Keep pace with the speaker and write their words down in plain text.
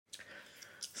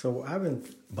So I've been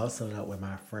busting it up with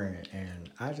my friend,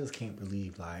 and I just can't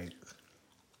believe like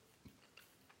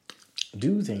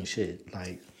dudes ain't shit.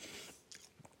 Like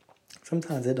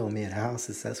sometimes it don't matter how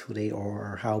successful they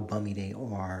are or how bummy they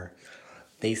are.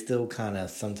 They still kind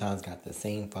of sometimes got the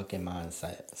same fucking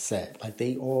mindset set. Like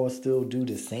they all still do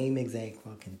the same exact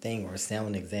fucking thing or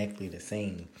sound exactly the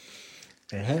same.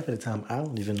 And half of the time, I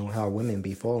don't even know how women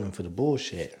be falling for the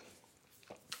bullshit.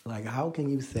 Like, how can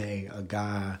you say a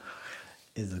guy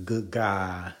is a good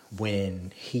guy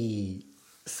when he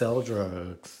sell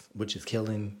drugs, which is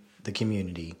killing the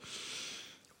community,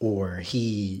 or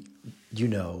he,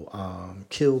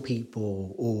 kill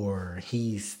people, or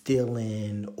he's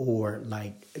stealing, or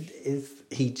like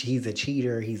he's a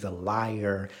cheater, he's a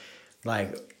liar.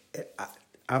 Like,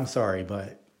 I'm sorry,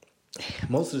 but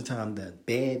most of the time the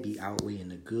bad be outweighing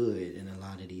the good in a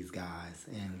lot of these guys,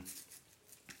 and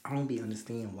I don't be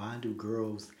understanding why do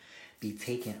girls be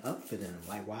taking up for them?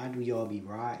 Like, why do y'all be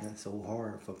riding so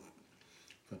hard for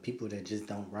people that just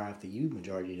don't ride for you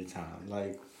majority of the time?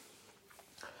 Like,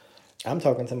 I'm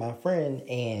talking to my friend,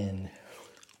 and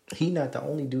he not the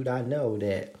only dude I know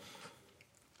that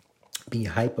be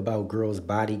hype about girls'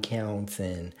 body counts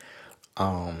and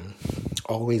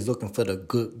always looking for the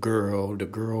good girl, the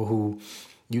girl who,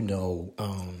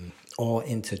 all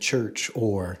into church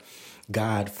or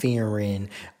God fearing,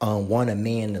 want a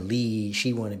man to lead.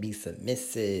 She want to be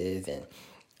submissive, and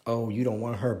oh, you don't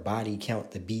want her body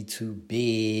count to be too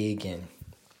big, and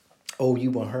oh, you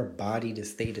want her body to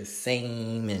stay the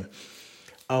same, and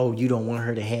oh, you don't want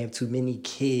her to have too many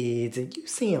kids, and you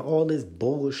seeing all this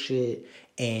bullshit,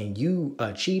 and you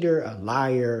a cheater, a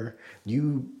liar,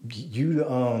 you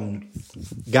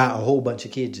got a whole bunch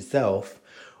of kids yourself,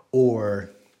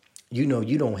 or you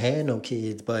don't have no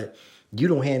kids, but you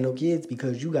don't have no kids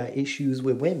because you got issues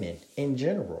with women in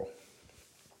general.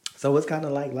 So it's kind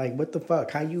of like what the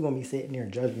fuck? How you gonna be sitting there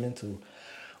judgmental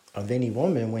of any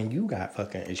woman when you got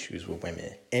fucking issues with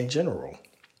women in general?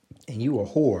 And you a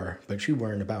whore, but you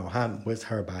worrying about what's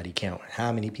her body count,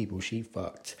 how many people she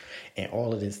fucked, and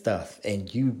all of this stuff.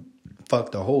 And you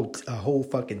fucked a whole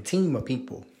fucking team of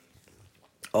people,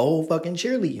 a whole fucking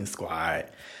cheerleading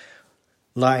squad.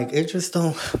 Like, it just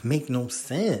don't make no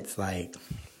sense. Like,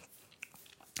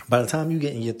 by the time you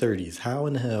get in your 30s, how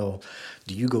in the hell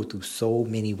do you go through so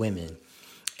many women,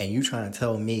 and you trying to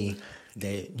tell me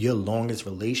that your longest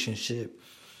relationship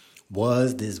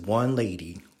was this one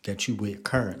lady that you with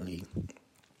currently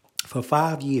for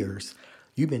 5 years?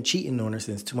 You've been cheating on her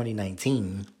since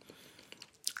 2019.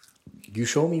 You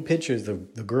show me pictures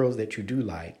of the girls that you do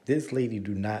like. This lady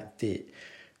do not fit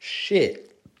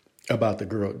shit about the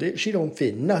girl. She don't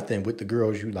fit nothing with the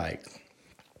girls you like.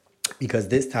 Because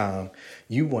this time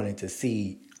you wanted to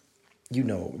see, you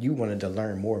wanted to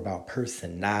learn more about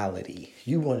personality.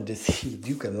 You wanted to see if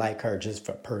you could like her just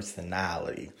for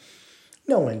personality.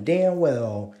 Knowing damn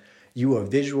well you a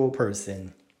visual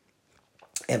person,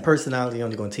 and personality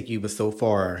only going to take you but so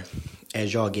far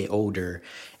as y'all get older,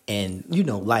 and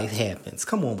life happens.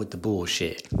 Come on with the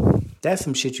bullshit. That's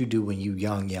some shit you do when you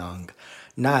young,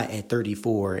 not at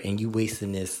 34, and you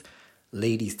wasting this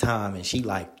lady's time, and she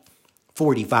like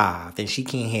 45 and she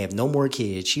can't have no more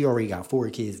kids. She already got 4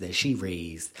 kids that she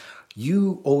raised.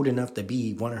 You old enough to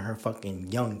be one of her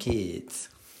fucking young kids,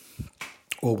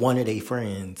 or one of their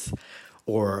friends,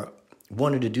 or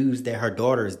one of the dudes that her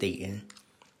daughter is dating,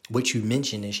 which you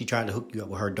mentioned, and she tried to hook you up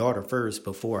with her daughter first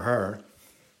before her.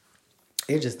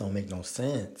 It just don't make no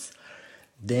sense.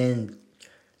 Then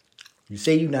you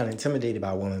say you're not intimidated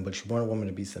by women, but you want a woman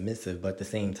to be submissive, but at the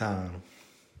same time,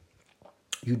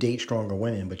 you date stronger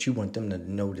women, but you want them to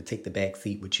know to take the back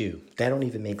seat with you. That don't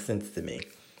even make sense to me.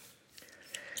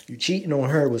 You cheating on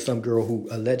her with some girl who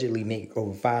allegedly make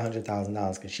over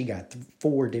 $500,000 because she got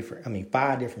 5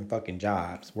 different fucking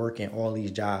jobs, working all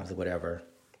these jobs or whatever.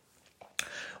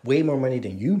 Way more money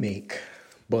than you make,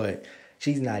 but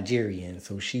she's Nigerian,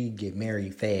 so she get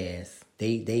married fast.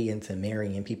 They into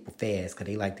marrying people fast because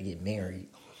they like to get married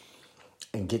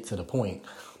and get to the point.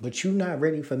 But you not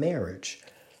ready for marriage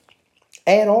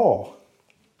at all.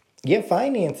 Your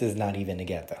finances not even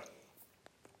together.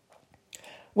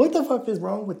 What the fuck is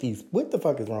wrong with these? What the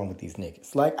fuck is wrong with these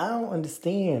niggas? Like, I don't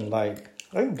understand. Like,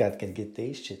 you guys can get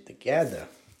this shit together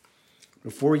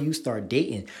before you start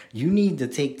dating. You need to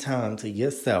take time to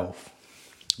yourself.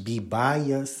 Be by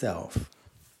yourself.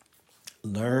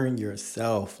 Learn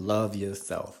yourself. Love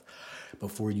yourself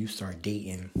before you start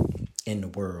dating in the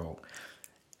world.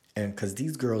 And because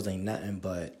these girls ain't nothing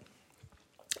but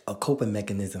a coping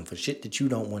mechanism for shit that you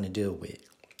don't want to deal with.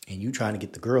 And you trying to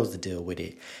get the girls to deal with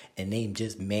it. And they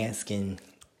just masking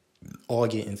all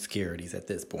your insecurities at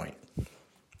this point.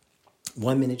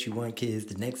 One minute you want kids,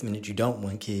 the next minute you don't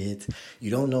want kids.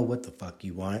 You don't know what the fuck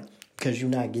you want because you're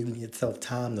not giving yourself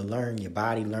time to learn your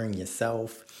body, learn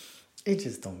yourself. It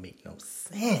just don't make no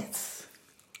sense.